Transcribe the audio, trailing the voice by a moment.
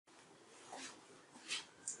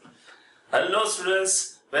Hello students,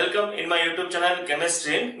 welcome in my YouTube channel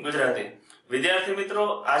chemistry in Gujarati. વિદ્યાર્થી મિત્રો,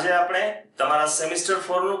 આજે આપણે તમારા સેમિસ્ટર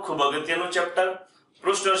 4 નું ખૂબ અગત્યનું ચેપ્ટર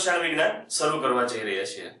પૃષ્ઠ રસાયણ વિજ્ઞાન શરૂ કરવા જઈ રહ્યા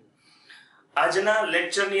છીએ. આજના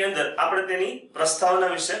લેક્ચરની અંદર આપણે તેની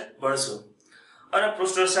પ્રસ્તાવના વિશે ભણશું. અને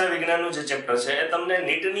પૃષ્ઠ રસાયણ વિજ્ઞાનનું જે ચેપ્ટર છે એ તમને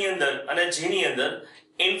NEET ની અંદર અને JEE ની અંદર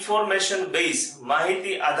ઇન્ફોર્મેશન બેઝ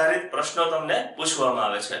માહિતી આધારિત પ્રશ્નો તમને પૂછવામાં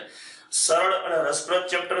આવે છે. સરળ અને રસપ્રદ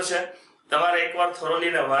ચેપ્ટર છે. તમારે એકવાર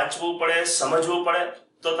થોરોલી વાંચવું પડે, સમજવું પડે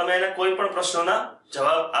તો તમે એને કોઈ પણ પ્રશ્નોના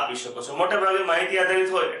જવાબ આપી શકો છો. મોટે ભાગે માહિતી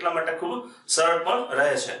આધારિત હોય એટલા માટે ખૂબ સરળ પણ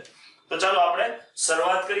રહે છે. તો ચાલો આપણે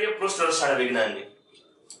શરૂઆત કરીએ પૃષ્ઠ રસાયણ વિજ્ઞાનની.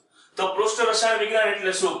 તો પૃષ્ઠ રસાયણ વિજ્ઞાન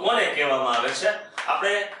એટલે શું, કોને કહેવામાં આવે છે?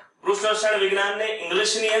 આપણે પૃષ્ઠ રસાયણ વિજ્ઞાનને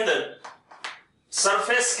ઇંગ્લિશની અંદર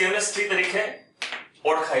સરફેસ કેમિસ્ટ્રી તરીકે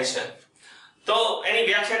ઓળખાય છે. તો એની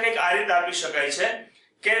વ્યાખ્યા કંઈક આ રીતે આપી શકાય છે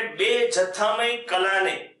કે બે જથ્થામય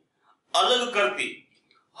કલાને અલગ કરતી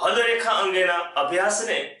હદરેખા અંગેના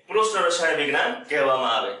અભ્યાસને પૃષ્ઠ રસાયણ વિજ્ઞાન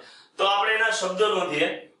કહેવામાં આવે. તો આપણે એના શબ્દો નોંધીએ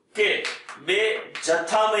કે બે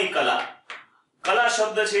જથ્થામય કલા. કલા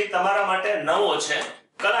શબ્દ છે એ તમારા માટે નવો છે.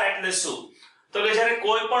 કલા એટલે શું? તો કે જ્યારે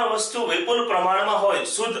કોઈ પણ વસ્તુ વિપુલ પ્રમાણમાં હોય,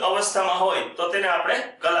 શુદ્ધ અવસ્થામાં હોય તો તેને આપણે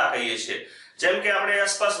કલા કહીએ છીએ. જેમ કે આપણે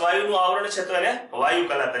આસપાસ વાયુનું આવરણ છે તો એને વાયુ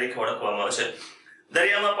કલા તરીકે ઓળખવામાં આવે છે.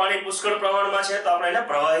 દરિયામાં પાણી પુષ્કળ પ્રમાણમાં છે તો આપણે એને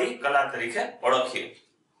પ્રવાહી કલા તરીકે ઓળખીએ.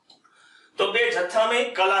 તો બે જથ્થામય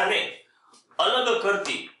કલાને અલગ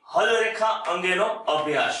કરતી હદરેખા અંગેનો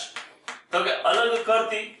અભ્યાસ. તો કે અલગ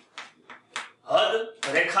કરતી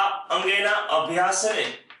હદરેખા અંગેના અભ્યાસને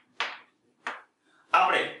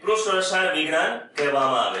આપણે પૃષ્ઠ રસાયણ વિજ્ઞાન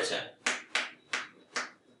કહેવામાં આવે છે.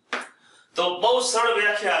 તો બહુ સરળ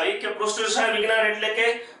વ્યાખ્યા આવી કે પૃષ્ઠ રસાયણ વિજ્ઞાન એટલે કે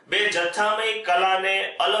બે જથ્થામય કલાને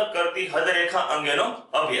અલગ કરતી હદરેખા અંગેનો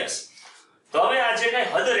અભ્યાસ. તો હવે આ જે કઈ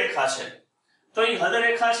હદરેખા છે તો એ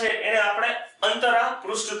હદરેખા છે એને આપણે અંતરા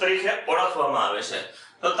પૃષ્ઠ તરીકે ઓળખવામાં આવે છે.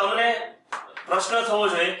 તો તમને પ્રશ્ન થવો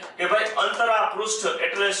જોઈએ કે ભાઈ અંતરા પૃષ્ઠ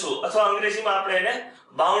એટલે શું, અથવા અંગ્રેજીમાં આપણે એને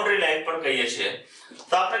બાઉન્ડ્રી લાઈન પણ કહીએ છીએ.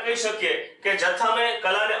 તો આપણે કહી શકીએ કે જથ્થામય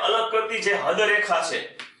કલાને અલગ કરતી જે હદરેખા છે,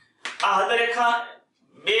 આ હદરેખા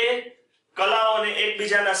બે કલાઓને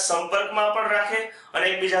એકબીજાના સંપર્કમાં પણ રાખે અને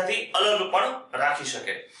એકબીજાથી અલગ પણ રાખી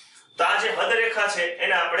શકે. તો આ જે હદરેખા છે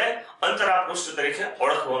એને આપણે અંતરા પૃષ્ઠ તરીકે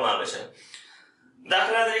ઓળખવામાં આવે છે.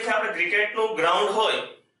 દાખલા તરીકે આપણે ક્રિકેટનું ગ્રાઉન્ડ હોય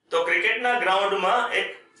તો ક્રિકેટના ગ્રાઉન્ડમાં એક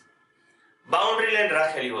બાઉન્ડ્રી લાઈન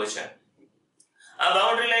રાખેલી હોય છે. આ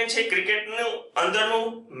બાઉન્ડ્રી લાઈન છે ક્રિકેટનું અંદરનું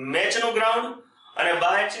મેચનું ગ્રાઉન્ડ અને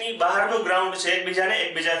બહારનું ગ્રાઉન્ડ છે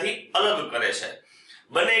એકબીજાથી અલગ કરે છે.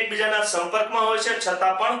 બંને એકબીજાના સંપર્કમાં હોય છે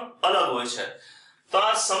છતાં પણ અલગ હોય છે. તો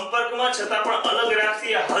આ સંપર્કમાં છતાં પણ અલગ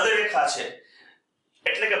રાખતી આ હદરેખા છે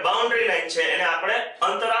એટલે કે બાઉન્ડ્રી લાઈન છે એને આપણે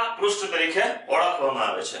અંતરા પૃષ્ઠ તરીકે ઓળખવામાં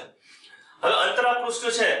આવે છે. હવે અંતરા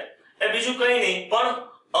પૃષ્ઠ છે એ બીજું કંઈ નહીં પણ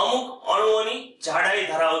અમુક અણુઓની જાડાઈ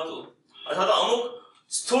ધરાવતું અથવા તો અમુક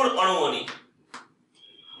સ્થૂળ અણુઓની,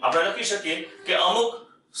 આપણે લખી શકીએ કે અમુક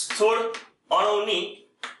સ્થૂળ અણુની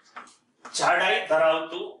જાડાઈ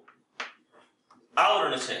ધરાવતું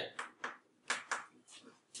આવરણ છે.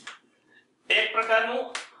 એક પ્રકારનું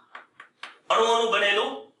અણુઓનું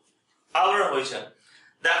બનેલું આવરણ હોય છે.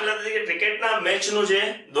 દાખલા તરીકે ક્રિકેટના મેચનું જે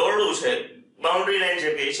દોરડું છે, બાઉન્ડ્રી લાઈન જે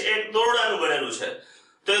કહે છે, એ દોરડાનું બનેલું છે.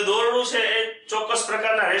 તો એ દોરડું છે એ ચોક્કસ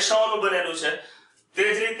પ્રકારના રેસાઓનું બનેલું છે. તે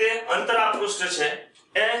જ રીતે અંતરા પૃષ્ઠ છે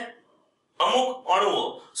એ અમુક અણુઓ,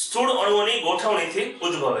 સ્થૂળ અણુઓની ગોઠવણીથી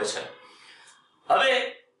ઉદ્ભવે છે. હવે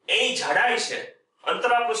એની જાડાઈ છે,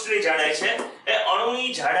 અંતરા પૃષ્ઠની જાડાઈ છે એ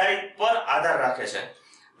અણુની જાડાઈ પર આધાર રાખે છે.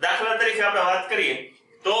 દાખલા તરીકે આપણે વાત કરીએ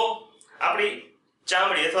તો આપણી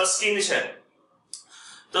ચામડી અથવા સ્કિન છે.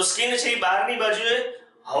 તો સ્કિન છે એ બહારની બાજુએ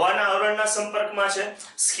હવાના આવરણના સંપર્કમાં છે.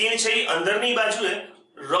 સ્કિન છે એ અંદરની બાજુએ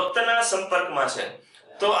રક્તના સંપર્કમાં છે.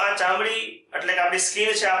 તો આ ચામડી એટલે કે આપણી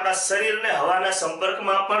સ્કિન છે આપણા શરીરને હવાના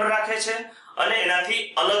સંપર્કમાં પણ રાખે છે અને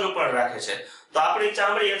એનાથી અલગ પણ રાખે છે. તો આપણી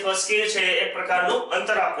ચામડી અથવા સ્કિન છે એક પ્રકારનું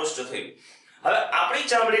અંતરા પૃષ્ઠ થયું. હવે આપણી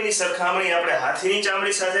ચામડીની સરખામણી આપણે હાથીની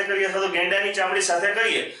ચામડી સાથે કરીએ અથવા તો ગેંડાની ચામડી સાથે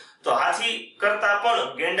કરીએ તો હાથી કરતા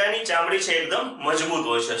પણ ગેંડાની ચામડી છે એકદમ મજબૂત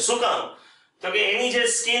હોય છે. શું કામ? તો કે એની જે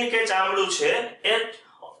સ્કિન કે ચામડું છે એ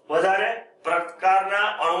વધારે પ્રકારના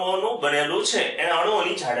અણુઓનું બનેલું છે. એના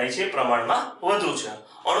અણુઓની જાડાઈ છે પ્રમાણમાં વધુ છે,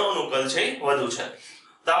 અણુઓનું કદ છે વધુ છે.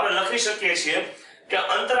 તો આપણે લખી શકીએ છીએ કે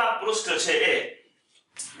અંતરા પૃષ્ઠ છે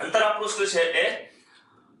એ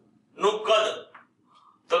નું કદ,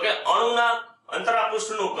 તો કે અણુના અંતરા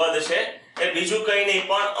પૃષ્ઠનું કદ છે એ બીજું કંઈ નહીં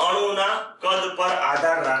પણ અણુના કદ પર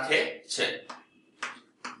આધાર રાખે છે.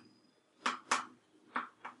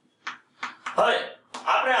 હવે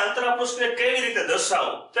આપણે અંતરા પૃષ્ઠને કેવી રીતે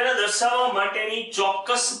દર્શાવવું તેને દર્શાવવા માટેની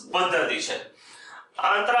ચોક્કસ પદ્ધતિ છે.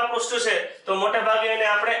 આ અંતરા પૃષ્ઠ છે તો મોટે ભાગે એને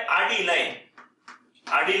આપણે આડી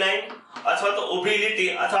લાઈન અથવા તો ઊભી લીટી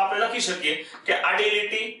અથવા આપણે લખી શકીએ કે આડી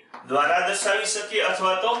લીટી દ્વારા દર્શાવી શકીએ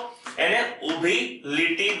અથવા તો એને ઊભી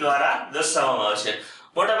લીટી દ્વારા દર્શાવવામાં આવે છે.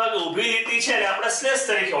 મોટા ભાગે ઊભી લીટી છે ને આપણે સ્લેશ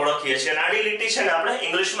તરીકે ઓળખીએ છીએ અને આડી લીટી છે ને આપણે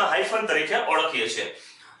ઇંગ્લિશમાં હાઇફન તરીકે ઓળખીએ છીએ.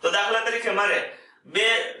 તો દાખલા તરીકે મારે બે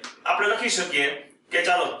આપણે લખી શકીએ કે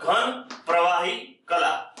ચાલો ઘન પ્રવાહી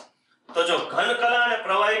કલા. તો જો ઘન કલા અને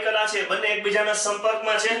પ્રવાહી કલા છે બંને એકબીજાના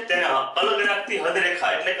સંપર્કમાં છે તેને અલગ રાખતી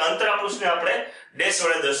હદરેખા એટલે કે અંતરા પૃષ્ઠને આપણે ડેશ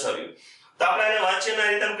વડે દર્શાવ્યું. તો આપણે આને વાંચનના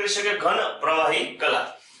રીતે કરી શકીએ ઘન પ્રવાહી કલા.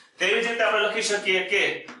 તેવી જ રીતે આપણે લખી શકીએ કે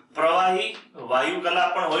પ્રવાહી વાયુ કલા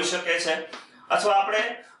પણ હોઈ શકે છે અથવા આપણે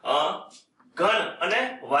ઘન અને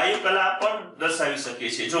વાયુ કલા પણ દર્શાવી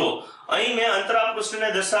શકીએ છીએ. જો અહીં મેં અંતરા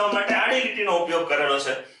પૃષ્ઠને દર્શાવવા માટે આડી લીટીનો ઉપયોગ કરેલો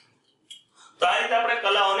છે તો આ રીતે આપણે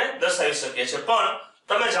કલાઓને દર્શાવી શકીએ છીએ. પણ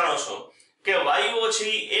તમે જાણો છો કે વાયુઓ છે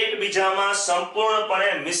એકબીજામાં સંપૂર્ણપણે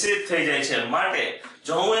મિશ્રિત થઈ જાય છે. માટે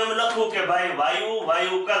જો હું એમ લખું કે ભાઈ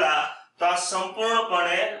વાયુ કલા તો આ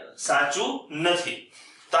સંપૂર્ણપણે સાચું નથી.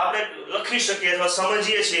 તો આપણે લખી શકીએ અથવા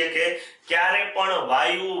સમજીએ છીએ કે ક્યારે પણ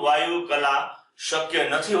વાયુ કલા શક્ય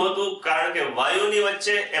નથી હોતું કારણ કે વાયુની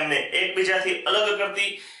વચ્ચે એમને એકબીજાથી અલગ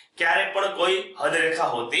કરતી ક્યારે પણ કોઈ હદરેખા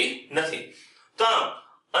હોતી નથી. તો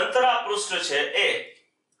અંતરા પૃષ્ઠ છે એ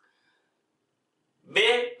બે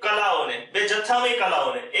જથ્થામય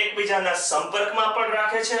કલાઓને એકબીજાના સંપર્કમાં પણ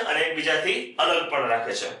રાખે છે અને એકબીજાથી અલગ પણ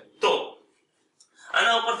રાખે છે. તો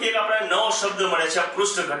આના ઉપરથી એક આપણે નવો શબ્દ મળે છે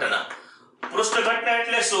પૃષ્ઠ ઘટના. પૃષ્ઠ ઘટના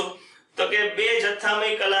એટલે શું? તો કે બે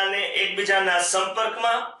જથ્થામય કલાને એકબીજાના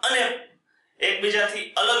સંપર્કમાં અને એકબીજાથી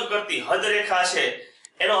અલગ કરતી હદરેખા છે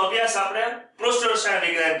એનો અભ્યાસ આપણે પૃષ્ઠ રસાયણ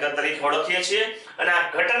વિજ્ઞાન તરીકે ઓળખીએ છીએ અને આ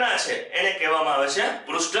ઘટના છે એને કહેવામાં આવે છે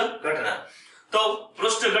પૃષ્ઠ ઘટના. તો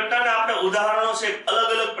પૃષ્ઠ ઘટનાના આપણે ઉદાહરણો છે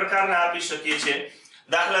અલગ અલગ પ્રકારના આપી શકીએ છીએ.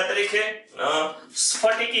 દાખલા તરીકે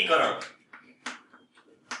સ્ફટિકીકરણ.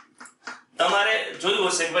 તમારે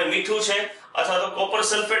જોયું હશે કે ભાઈ મીઠું છે અથવા તો કોપર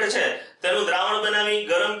સલ્ફેટ છે તેનું દ્રાવણ બનાવી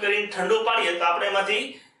ગરમ કરીને ઠંડુ પાડીએ તો આપણે એમાંથી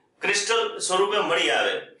ક્રિસ્ટલ સ્વરૂપે મળી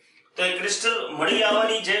આવે. તો એ ક્રિસ્ટલ મળી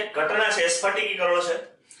આવવાની જે ઘટના છે સ્ફટિકીકરણ છે.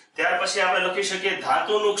 ત્યાર પછી આપણે લખી શકીએ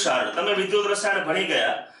ધાતુનું ક્ષારણ. તમે વિદ્યુત રસાયણ ભણી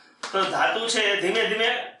ગયા તો ધાતુ છે એ ધીમે ધીમે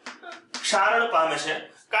ક્ષારણ પામે છે,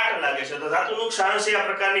 કાટ લાગે છે. તો ધાતુનું ક્ષારણ છે આ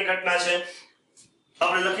પ્રકારની ઘટના છે.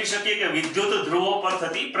 આપણે લખી શકીએ કે વિદ્યુત ધ્રુવો પર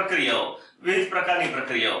થતી પ્રક્રિયાઓ, વિવિધ પ્રકારની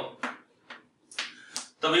પ્રક્રિયાઓ.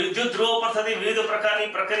 તો વિદ્યુત ધ્રુવો પર થતી વિવિધ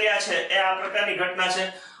પ્રકારની પ્રક્રિયા છે એ આ પ્રકારની ઘટના છે.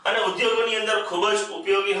 અને ઉદ્યોગોની અંદર ખૂબ જ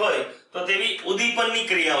ઉપયોગી હોય તો તેવી ઉદ્દીપનની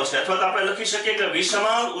ક્રિયાઓ છે અથવા તો આપણે લખી શકીએ કે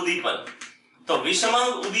વિષમાંગ ઉદ્દીપન. તો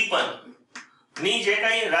વિષમાંગ ઉદ્દીપન ની જે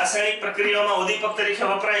કંઈ રાસાયણિક પ્રક્રિયાઓમાં ઉદ્દીપક તરીકે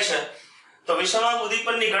વપરાય છે તો વિષમાંગ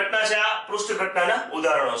ઉદ્દીપનની ઘટના છે આ પૃષ્ઠ ઘટનાના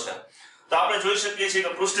ઉદાહરણો છે. તો આપણે જોઈ શકીએ છીએ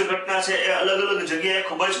કે પૃષ્ઠ ઘટના છે એ અલગ અલગ જગ્યાએ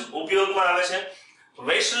ખૂબ જ ઉપયોગમાં આવે છે.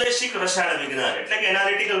 વૈશ્લેષિક રસાયણ વિજ્ઞાન એટલે કે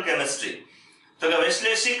એનાલિટિકલ કેમિસ્ટ્રી. તો કે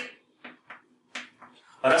વૈશ્લેષિક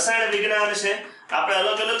રસાયણ વિજ્ઞાન છે આપણે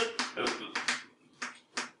અલગ અલગ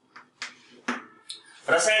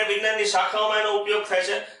રસાયણ વિજ્ઞાનની શાખાઓમાં એનો ઉપયોગ થાય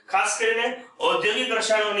છે. ખાસ કરીને ઔદ્યોગિક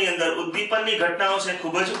રસાયણોની અંદર ઉદ્દીપનની ઘટનાઓ છે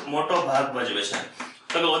ખૂબ જ મોટો ભાગ ભજવે છે.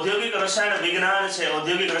 તો કે ઔદ્યોગિક રસાયણ વિજ્ઞાન છે,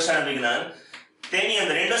 ઔદ્યોગિક રસાયણ વિજ્ઞાન તેની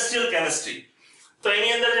અંદર ઇન્ડસ્ટ્રીયલ કેમિસ્ટ્રી. તો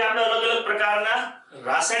એની અંદર જે આપણે અલગ અલગ પ્રકારના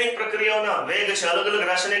રાસાયણિક પ્રક્રિયાઓના વેગ છે, અલગ અલગ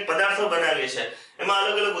રાસાયણિક પદાર્થો બનાવીએ છીએ એમાં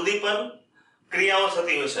અલગ અલગ ઉદ્દીપન ક્રિયાઓ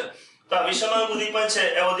થતી હોય છે. તો આ વિષમાંગ ઉદ્દીપન છે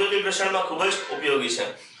એ ઔદ્યોગિક રસાયણમાં ખૂબ જ ઉપયોગી છે.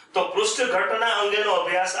 તો પૃષ્ઠ ઘટના અંગેનો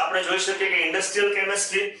અભ્યાસ આપણે જોઈ શકીએ કે ઇન્ડસ્ટ્રીયલ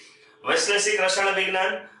કેમિસ્ટ્રી, વૈશ્લેષિક રસાયણ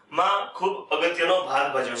વિજ્ઞાનમાં ખૂબ અગત્યનો ભાગ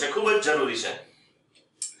ભજવે છે, ખૂબ જ જરૂરી છે.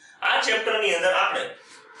 આ ચેપ્ટરની અંદર આપણે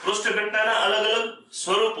પૃષ્ઠ ઘટનાના અલગ અલગ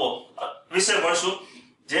સ્વરૂપો વિશે ભણશું.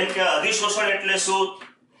 જેમ કે અધિશોષણ એટલે શું,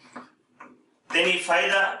 તેની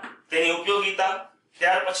ફાયદા, તેની ઉપયોગિતા.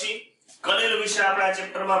 ત્યાર પછી કલેલ વિશે આપણે આ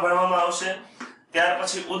ચેપ્ટરમાં ભણવામાં આવશે. ત્યાર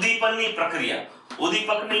પછી ઉદ્દીપનની પ્રક્રિયા,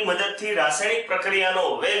 ઉદ્દીપકની મદદથી રાસાયણિક પ્રક્રિયાનો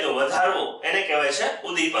વેગ વધારવો એને કહેવાય છે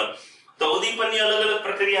ઉદ્દીપન. તો ઉદ્દીપનની અલગ અલગ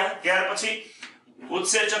પ્રક્રિયા. ત્યાર પછી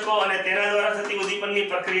ઉત્સેચકો અને તેના દ્વારા થતી ઉદ્દીપનની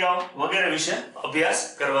પ્રક્રિયાઓ વગેરે વિશે અભ્યાસ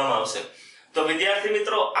કરવામાં આવશે. તો વિદ્યાર્થી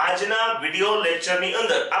મિત્રો આજના વિડિયો લેક્ચરની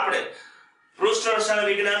અંદર આપણે પૃષ્ઠ રસાયણ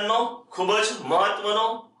વિજ્ઞાનનો ખૂબ જ મહત્વનો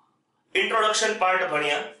ઇન્ટ્રોડક્શન પાર્ટ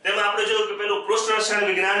ભણ્યા. તેમાં આપણે જોયું કે પેલું પૃષ્ઠ રસાયણ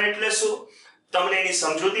વિજ્ઞાન એટલે શું, તમને એની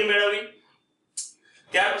સમજૂતી મેળવી.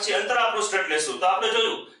 ત્યાર પછી અંતરા પૃષ્ઠ એટલે શું, તો આપણે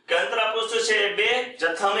જોયું કે અંતરા પૃષ્ઠ છે બે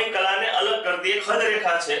જથ્થામય કલાને અલગ કરતી એક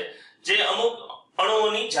હદરેખા છે જે અમુક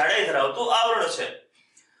અણુઓની જાડાઈ ધરાવતું આવરણ છે.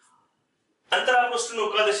 અંતરા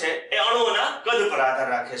પૃષ્ઠનું કદ છે એ અણુઓના કદ પર આધાર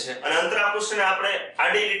રાખે છે અને અંતરા પૃષ્ઠને આપણે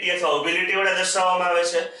આડી લીટી અથવા ઊભી લીટી વડે દર્શાવવામાં આવે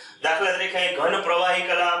છે. દાખલા તરીકે અહીં ઘન પ્રવાહી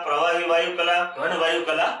કલા, પ્રવાહી વાયુ કલા, ઘન વાયુ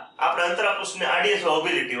કલા આપણે અંતરા પૃષ્ઠને આડી અથવા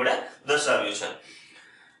ઊભી લીટી વડે દર્શાવ્યું છે.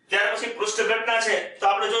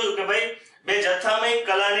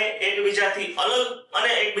 એકબીજાથી અલગ અને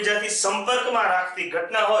એકબીજાથી સંપર્કમાં રાખતી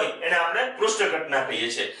ઘટના હોય એને આપણે પૃષ્ઠ ઘટના કહીએ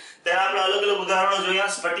છીએ. તેના આપણે અલગ અલગ ઉદાહરણો જોયા.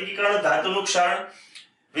 સ્ફટિકીકરણ, ધાતુનું ક્ષારણ,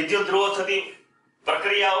 વિદ્યુત ધ્રુવો થતી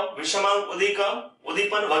પ્રક્રિયાઓ, વિષમાંક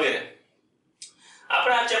ઉદ્દીપન વગેરે.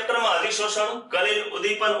 આપણે આ ચેપ્ટરમાં અધિશોષણ, કલીલ,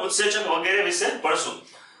 ઉદ્દીપન, ઉત્સેચન વગેરે વિશે ભણશું.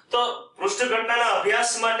 તો પૃષ્ઠ ઘટનાના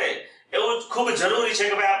અભ્યાસ માટે એવું ખૂબ જરૂરી છે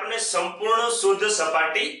કે ભાઈ આપણને સંપૂર્ણ શુદ્ધ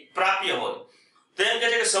સપાટી પ્રાપ્ય હોય. તો એમ કહે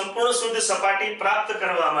છે કે સંપૂર્ણ શુદ્ધ સપાટી પ્રાપ્ત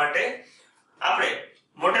કરવા માટે આપણે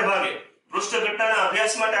મોટે ભાગે પૃષ્ઠ ઘટનાના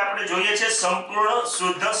અભ્યાસ માટે આપણે જોઈએ છે સંપૂર્ણ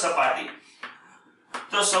શુદ્ધ સપાટી.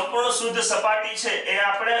 તો સંપૂર્ણ શુદ્ધ સપાટી છે એ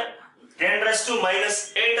આપણે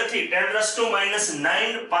 10⁻⁸ થી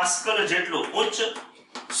 10⁻⁹ પાસ્કલ જેટલું ઉચ્ચ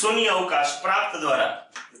શૂન્ય અવકાશ પ્રાપ્ત દ્વારા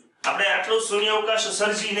આપણે આટલું શૂન્ય અવકાશ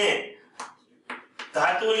સર્જીને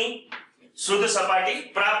ધાતુની શુદ્ધ સપાટી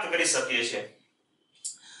પ્રાપ્ત કરી શકીએ છીએ.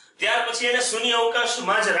 ત્યાર પછી એને શૂન્ય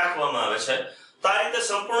અવકાશમાં જ રાખવામાં આવે છે. તો આ રીતે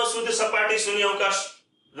સંપૂર્ણ શુદ્ધ સપાટી શૂન્ય અવકાશ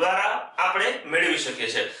દ્વારા આપણે મેળવી શકીએ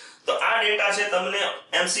છીએ. તો આ ડેટા છે તમને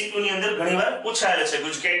MCQ ની અંદર ઘણીવાર પૂછાયેલ છે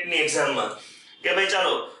ગુજકેટની એક્ઝામમાં કે ભાઈ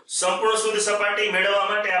ચાલો સંપૂર્ણ શુદ્ધ સપાટી મેળવવા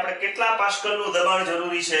માટે આપણે કેટલા પાસ્કલનું દબાણ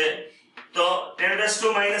જરૂરી છે. તો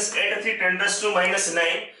 10⁻⁸ થી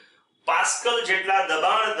 10⁻⁹ પાસ્કલ જેટલા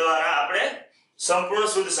દબાણ દ્વારા આપણે સંપૂર્ણ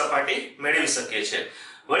શુદ્ધ સપાટી મેળવી શકીએ છીએ.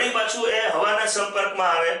 વળી પાછું એ હવાના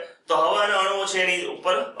સંપર્કમાં આવે તો હવાના અણુઓ છે એની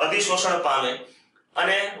ઉપર અધિશોષણ પામે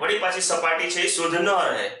અને વળી પાછી સપાટી છે એ શુદ્ધ ન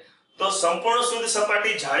રહે. તો સંપૂર્ણ શુદ્ધ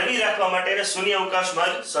સપાટી જાળવી રાખવા માટે એને શૂન્ય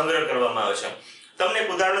અવકાશમાં જ સંગ્રહ કરવામાં આવે છે. તમને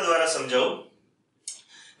એક ઉદાહરણ દ્વારા સમજાવું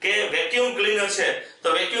કે વેક્યુમ ક્લીનર છે. તો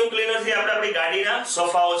વેક્યુમ ક્લીનર થી આપણે આપણી ગાડીના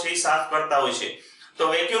સોફાઓ છે એ સાફ કરતા હોય છે. તો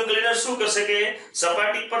વેક્યુમ ક્લીનર શું કરશે કે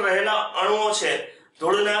સપાટી પર રહેલા અણુઓ છે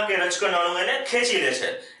ધૂળના કે રજકણ અણુ એને ખેંચી લે છે.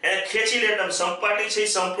 એને ખેંચી લે તો સપાટી છે એ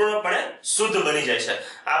સંપૂર્ણપણે શુદ્ધ બની જાય છે.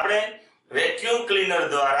 આપણે વેક્યુમ ક્લીનર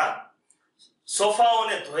દ્વારા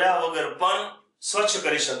સોફાઓને ધોયા વગર પણ સ્વચ્છ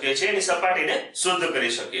કરી શકીએ છીએ, એની સપાટીને શુદ્ધ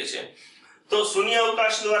કરી શકીએ છીએ. તો શૂન્ય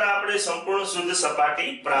અવકાશ દ્વારા આપણે સંપૂર્ણ શુદ્ધ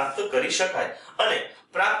સપાટી પ્રાપ્ત કરી શકાય અને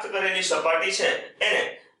પ્રાપ્ત કરેલી સપાટી છે એને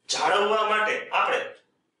જાળવવા માટે આપણે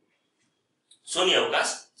શૂન્ય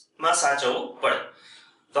અવકાશમાં સાચવવું પડે.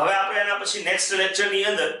 તો હવે આપણે એના પછી નેક્સ્ટ લેક્ચરની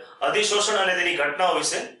અંદર અધિશોષણ અને તેની ઘટનાઓ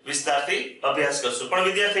વિશે વિસ્તારથી અભ્યાસ કરશું. પણ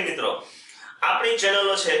વિદ્યાર્થી મિત્રો, આપણી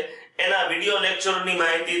ચેનલો છે એના વિડિયો લેક્ચરની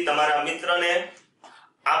માહિતી તમારા મિત્રને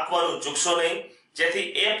આપવાનું ચૂકશો નહીં, જેથી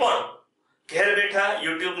એ પણ ઘેર બેઠા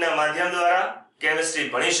YouTube ના માધ્યમ દ્વારા કેમિસ્ટ્રી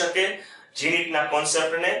ભણી શકે, JEE ના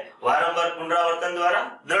કોન્સેપ્ટને વારંવાર પુનરાવર્તન દ્વારા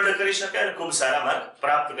દ્રઢ કરી શકે અને ખૂબ સારા માર્ક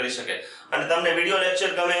પ્રાપ્ત કરી શકે. અને તમને વિડિયો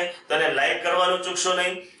લેક્ચર ગમે તો એને લાઈક કરવાનું ચૂકશો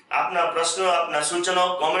નહીં. આપના પ્રશ્નો, આપના સૂચનો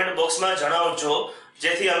કોમેન્ટ બોક્સમાં જણાવજો,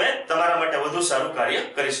 જેથી અમે તમારા માટે વધુ સારું કાર્ય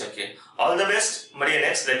કરી શકીએ. All the best. મળીએ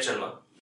નેક્સ્ટ લેક્ચરમાં.